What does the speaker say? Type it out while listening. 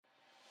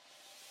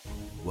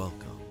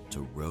Welcome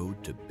to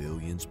Road to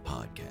Billions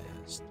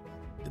Podcast,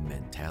 the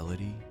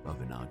mentality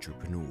of an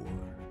entrepreneur.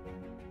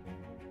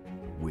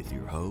 With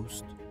your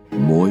host,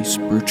 Moise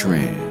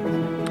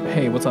Bertrand.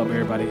 Hey, what's up,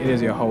 everybody? It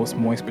is your host,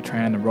 Moise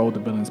Bertrand, the Road to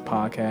Billions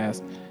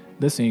Podcast.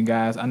 Listen, you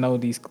guys, I know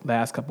these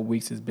last couple of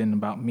weeks has been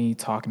about me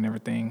talking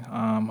everything,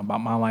 about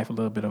my life, a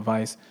little bit of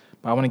advice,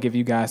 but I want to give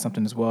you guys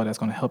something as well that's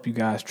going to help you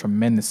guys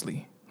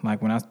tremendously.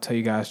 Like when I tell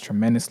you guys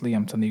tremendously,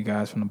 I'm telling you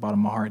guys from the bottom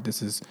of my heart,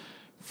 this is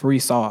free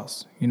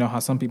sauce. You know how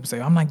some people say,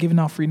 I'm not giving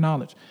out free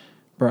knowledge.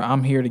 Bro,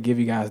 I'm here to give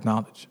you guys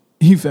knowledge.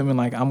 You feel me?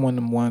 Like I'm one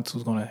of them ones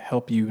who's going to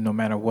help you no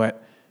matter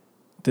what.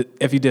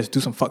 If you just do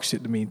some fuck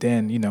shit to me,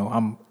 then, you know,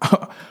 I'm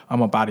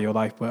I'm up out of your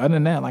life. But other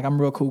than that, like I'm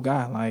a real cool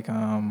guy. Like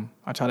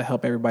I try to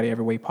help everybody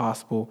every way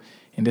possible.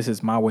 And this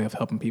is my way of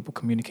helping people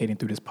communicating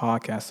through this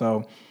podcast.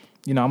 So,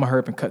 you know, I'm going to hurry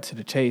up and cut to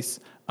the chase.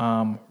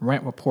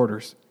 Rent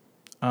reporters.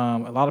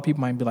 A lot of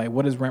people might be like,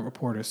 what is rent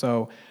reporter?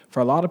 So for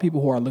a lot of people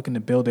who are looking to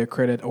build their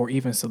credit or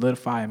even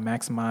solidify and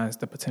maximize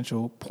the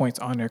potential points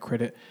on their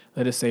credit,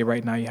 let us say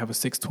right now you have a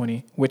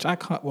 620, which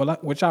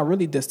I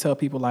really just tell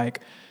people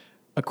like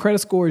a credit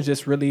score is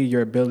just really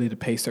your ability to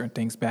pay certain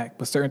things back,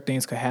 but certain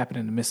things could happen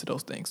in the midst of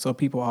those things. So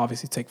people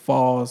obviously take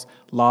falls,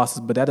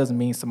 losses, but that doesn't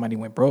mean somebody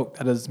went broke.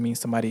 That doesn't mean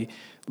somebody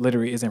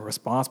literally isn't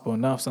responsible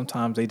enough.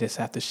 Sometimes they just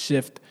have to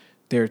shift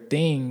their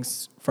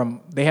things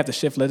let's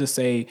just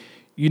say,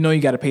 you know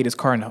you got to pay this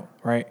car note,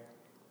 right?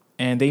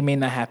 And they may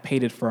not have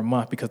paid it for a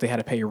month because they had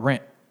to pay your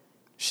rent.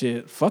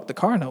 Shit, fuck the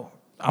car note.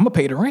 I'm going to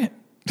pay the rent.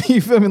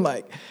 You feel me?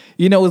 Like,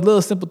 you know, it's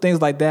little simple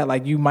things like that.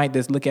 Like you might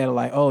just look at it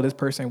like, oh, this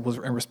person was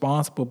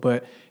irresponsible,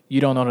 but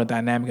you don't know the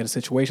dynamic of the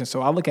situation.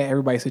 So I look at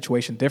everybody's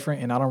situation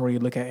different, and I don't really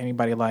look at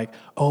anybody like,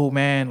 oh,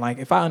 man, like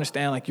if I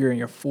understand like you're in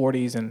your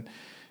 40s and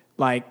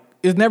like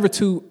it's never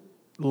too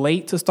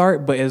late to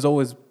start, but it's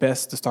always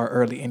best to start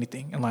early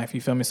anything in life. You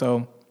feel me?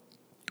 So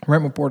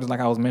rent reporters,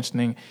 like I was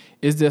mentioning,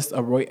 is just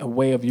a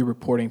way of you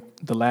reporting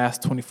the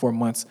last 24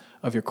 months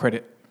of your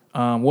credit.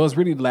 Well, it's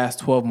really the last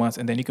 12 months,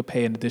 and then you could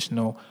pay an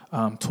additional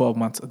 12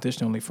 months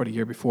additionally for the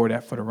year before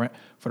that for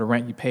the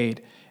rent you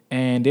paid,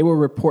 and they will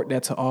report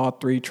that to all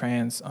three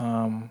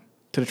TransUnion,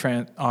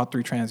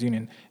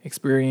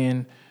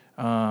 Experian,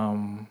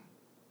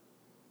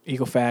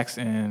 Equifax,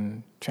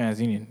 and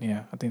TransUnion.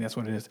 Yeah, I think that's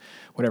what it is,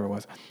 whatever it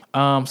was.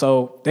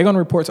 So they're going to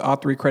report to all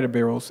three credit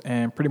bureaus,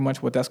 and pretty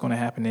much what that's going to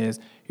happen is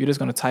you're just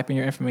going to type in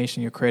your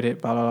information, your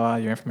credit, blah, blah, blah,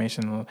 your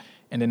information,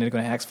 and then they're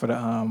going to ask for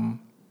the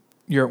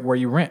where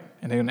you rent,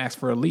 and they're going to ask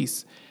for a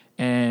lease.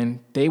 And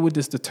they would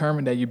just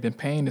determine that you've been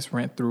paying this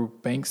rent through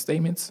bank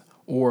statements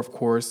or, of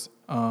course,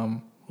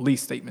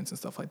 lease statements and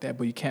stuff like that,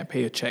 but you can't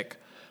pay a check.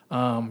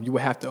 You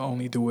would have to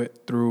only do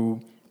it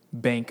through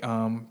bank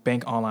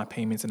online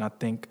payments, and I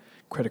think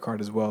credit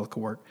card as well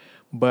could work.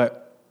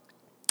 But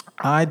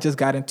I just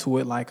got into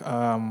it like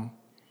a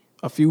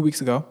few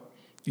weeks ago,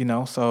 you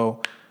know,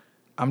 so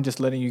I'm just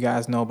letting you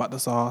guys know about the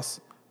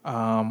sauce.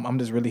 I'm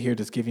just really here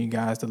just giving you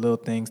guys the little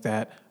things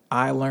that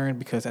I learned,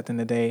 because at the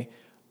end of the day,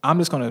 I'm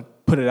just going to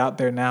put it out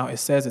there now. It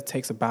says it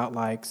takes about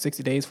like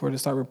 60 days for it to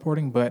start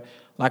reporting. But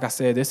like I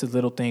said, this is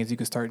little things you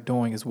can start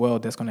doing as well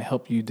that's going to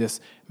help you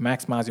just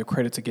maximize your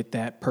credit to get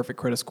that perfect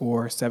credit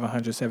score,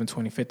 700,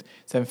 720,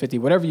 750,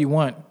 whatever you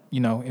want, you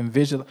know, and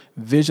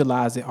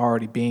visualize it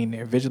already being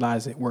there,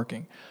 visualize it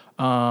working.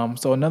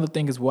 So another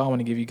thing as well I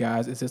want to give you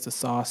guys is just a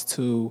sauce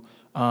to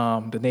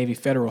the Navy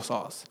Federal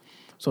sauce.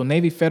 So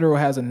Navy Federal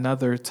has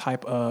another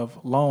type of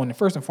loan. And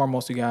first and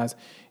foremost, you guys,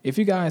 if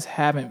you guys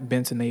haven't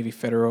been to Navy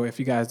Federal, if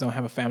you guys don't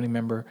have a family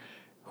member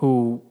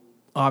who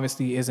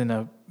obviously isn't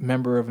a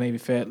member of Navy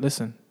Fed,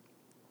 listen,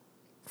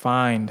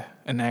 find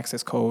an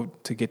access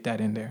code to get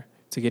that in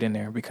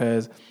there,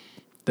 because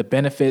the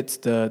benefits,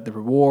 the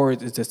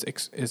rewards,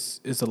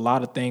 is a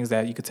lot of things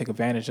that you could take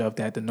advantage of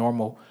that the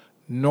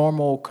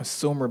normal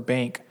consumer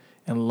bank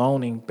and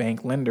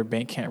lender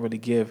bank can't really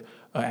give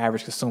an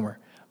average consumer.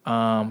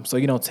 So,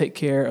 you know, take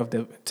care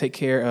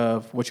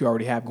of what you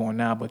already have going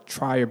now, but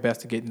try your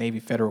best to get Navy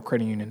Federal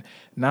Credit Union.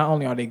 Not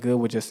only are they good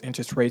with just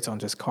interest rates on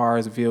just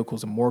cars,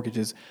 vehicles, and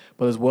mortgages,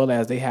 but as well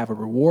as they have a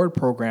reward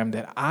program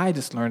that I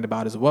just learned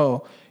about as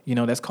well, you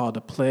know, that's called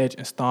the Pledge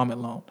Installment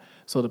Loan.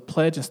 So the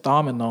Pledge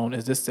Installment Loan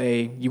is just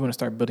say you want to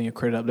start building your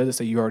credit up. Let's just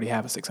say you already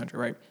have a 600,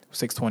 right?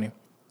 620,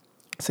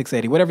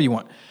 680, whatever you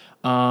want.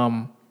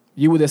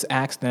 You would just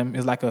ask them,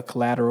 is like a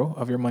collateral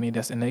of your money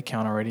that's in the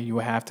account already. You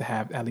would have to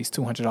have at least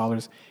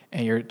 $200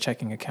 in your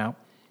checking account.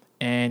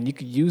 And you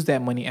could use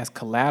that money as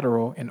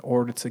collateral in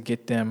order to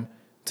get them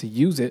to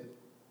use it.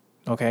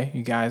 Okay,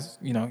 you guys,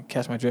 you know,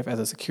 catch my drift, as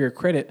a secured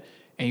credit,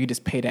 and you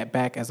just pay that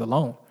back as a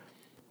loan.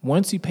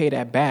 Once you pay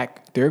that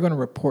back, they're going to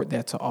report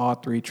that to all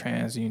three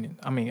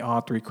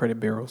credit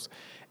bureaus.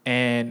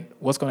 And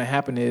what's going to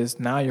happen is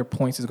now your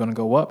points is going to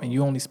go up, and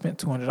you only spent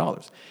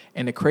 $200.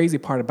 And the crazy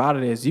part about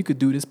it is you could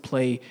do this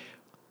play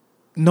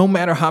no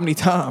matter how many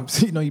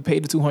times. You know, you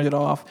paid the $200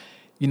 off.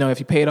 You know, if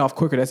you pay it off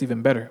quicker, that's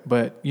even better.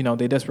 But, you know,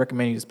 they just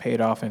recommend you just pay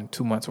it off in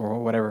 2 months or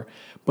whatever.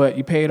 But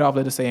you pay it off,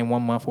 let us say, in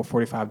 1 month or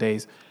 45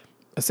 days.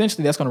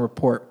 Essentially, that's going to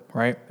report,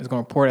 right? It's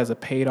going to report as a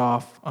paid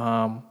off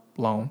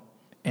loan.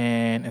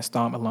 and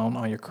installment loan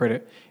on your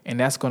credit, and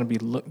that's going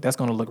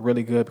to look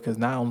really good because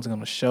not only is it going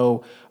to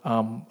show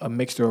a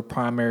mixture of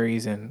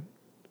primaries and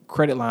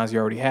credit lines you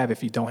already have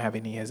if you don't have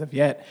any as of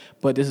yet,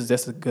 but this is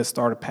just a good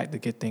starter pack to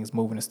get things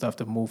moving and stuff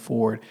to move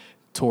forward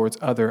towards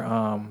other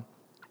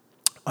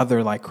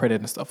like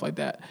credit and stuff like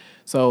that.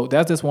 So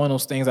that's just one of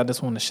those things I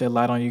just want to shed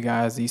light on you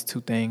guys, these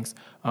two things.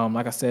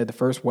 Like I said, the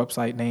first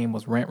website name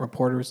was Rent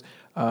Reporters.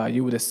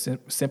 You would just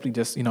simply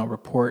just,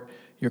 report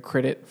your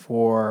credit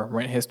for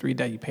rent history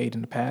that you paid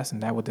in the past,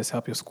 and that would just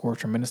help your score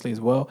tremendously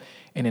as well.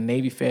 And the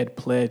Navy Fed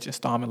Pledge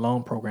Installment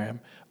Loan Program.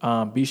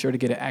 Be sure to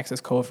get an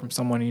access code from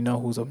someone you know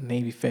who's a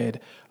Navy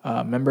Fed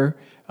member.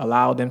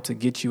 Allow them to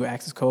get you an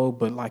access code.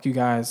 But like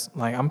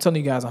I'm telling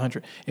you guys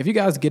 100. If you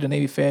guys get a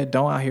Navy Fed,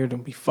 don't out here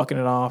don't be fucking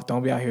it off.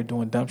 Don't be out here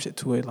doing dumb shit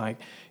to it.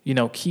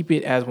 Keep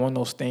it as one of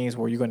those things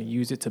where you're going to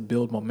use it to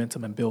build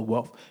momentum and build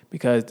wealth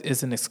because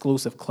it's an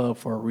exclusive club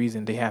for a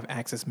reason. They have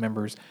access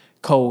members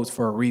codes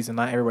for a reason.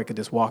 Not everybody could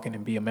just walk in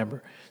and be a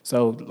member.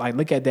 So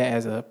look at that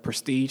as a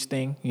prestige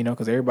thing,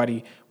 because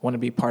everybody want to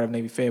be part of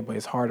Navy Fed, but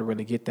it's hard to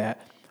really get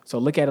that. So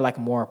look at it like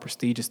a more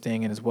prestigious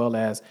thing, and as well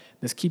as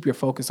just keep your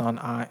focus on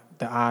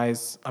the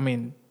prize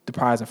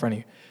in front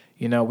of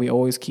you. We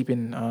always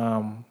keeping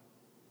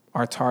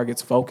our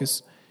targets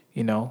focused.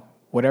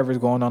 Whatever's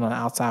going on in the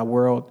outside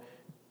world,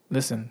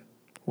 listen,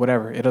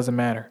 whatever, it doesn't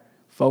matter.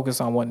 Focus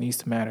on what needs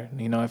to matter.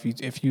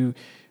 If you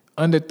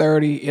under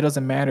 30, it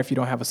doesn't matter if you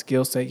don't have a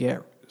skill set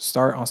yet.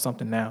 Start on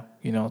something now.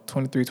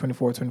 23,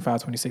 24,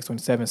 25, 26,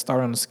 27.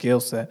 Start on a skill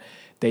set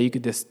that you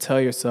could just tell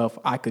yourself,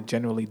 I could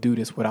generally do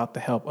this without the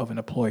help of an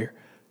employer.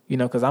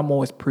 Because I'm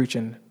always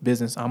preaching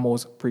business. I'm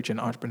always preaching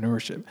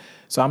entrepreneurship.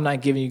 So I'm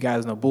not giving you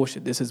guys no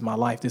bullshit. This is my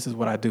life. This is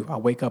what I do. I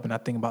wake up and I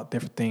think about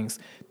different things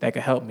that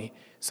could help me.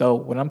 So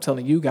what I'm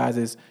telling you guys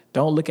is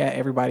don't look at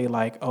everybody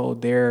like, oh,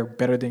 they're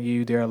better than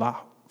you. They're a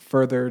lot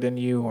further than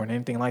you or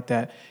anything like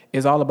that.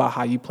 It's all about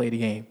how you play the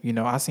game.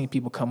 I've seen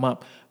people come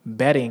up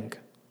betting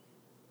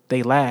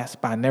they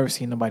last, but I never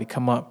seen nobody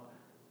come up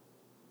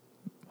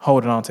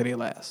holding on to their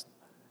last.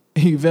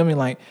 You feel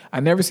me? I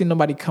never seen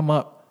nobody come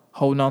up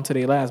holding on to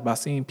their last by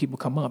seeing people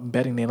come up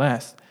betting they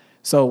last.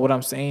 So what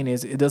I'm saying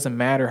is it doesn't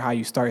matter how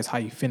you start, it's how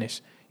you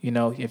finish.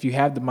 If you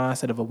have the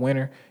mindset of a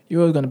winner,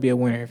 you're always going to be a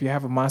winner. If you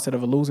have a mindset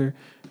of a loser,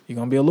 you're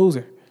going to be a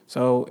loser.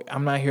 So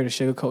I'm not here to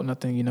sugarcoat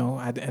nothing.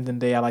 At the end of the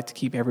day, I like to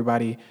keep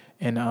everybody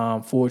in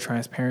full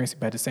transparency.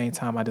 But at the same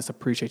time, I just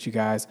appreciate you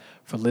guys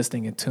for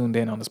listening and tuned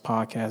in on this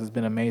podcast. It's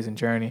been an amazing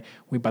journey.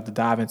 We're about to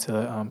dive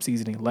into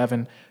season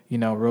 11,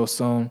 real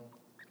soon.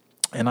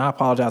 And I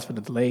apologize for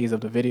the delays of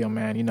the video,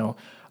 man.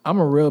 I'm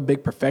a real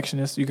big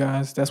perfectionist, you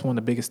guys. That's one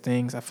of the biggest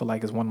things I feel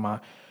like is one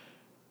of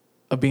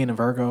of being a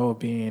Virgo,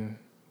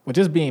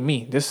 just being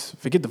me. Just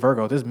forget the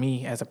Virgo. Just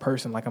me as a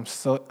person.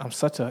 I'm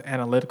such an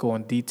analytical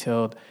and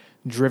detailed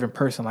driven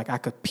person. I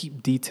could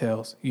peep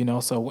details,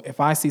 So if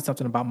I see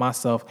something about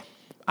myself,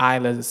 I,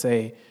 let's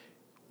say,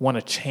 want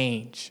to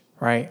change,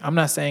 right? I'm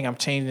not saying I'm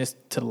changing this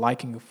to the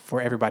liking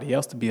for everybody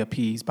else to be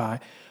appeased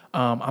by.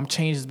 I'm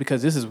changing this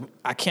because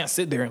I can't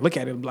sit there and look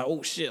at it and be like,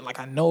 oh shit,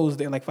 I know it's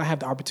there. If I have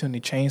the opportunity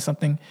to change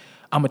something,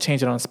 I'm gonna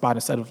change it on the spot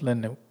instead of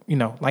letting it,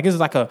 it's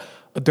like a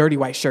dirty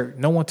white shirt.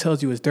 No one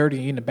tells you it's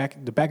dirty, and the back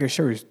of your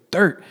shirt is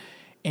dirt.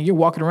 And you're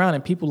walking around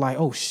and people like,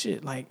 oh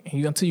shit,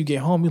 until you get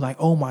home, you're like,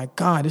 oh my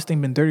God, this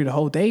thing been dirty the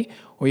whole day.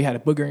 Or you had a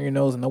booger in your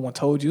nose and no one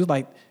told you. It's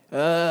like,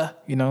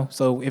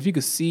 So if you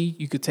could see,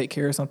 you could take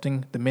care of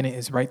something the minute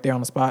it's right there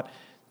on the spot,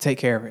 take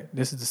care of it.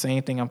 This is the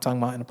same thing I'm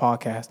talking about in the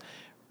podcast.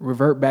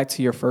 Revert back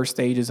to your first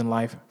stages in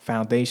life,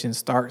 foundation,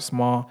 start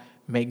small,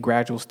 make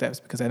gradual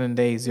steps. Because at the end of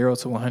the day, 0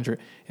 to 100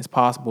 is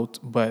possible,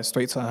 but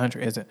straight to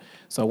 100 isn't.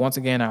 So once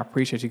again, I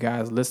appreciate you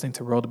guys listening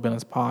to Road to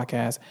Billions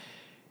podcast.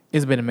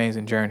 It's been an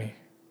amazing journey.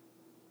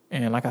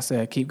 And like I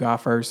said, keep God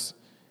first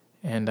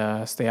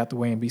and stay out the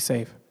way and be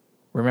safe.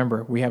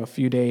 Remember, we have a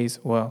few days.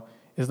 Well,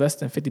 it's less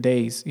than 50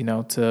 days, to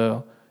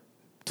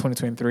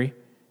 2023.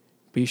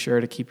 Be sure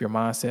to keep your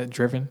mindset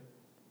driven.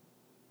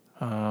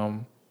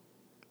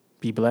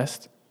 Be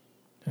blessed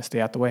and stay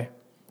out the way.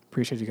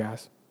 Appreciate you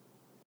guys.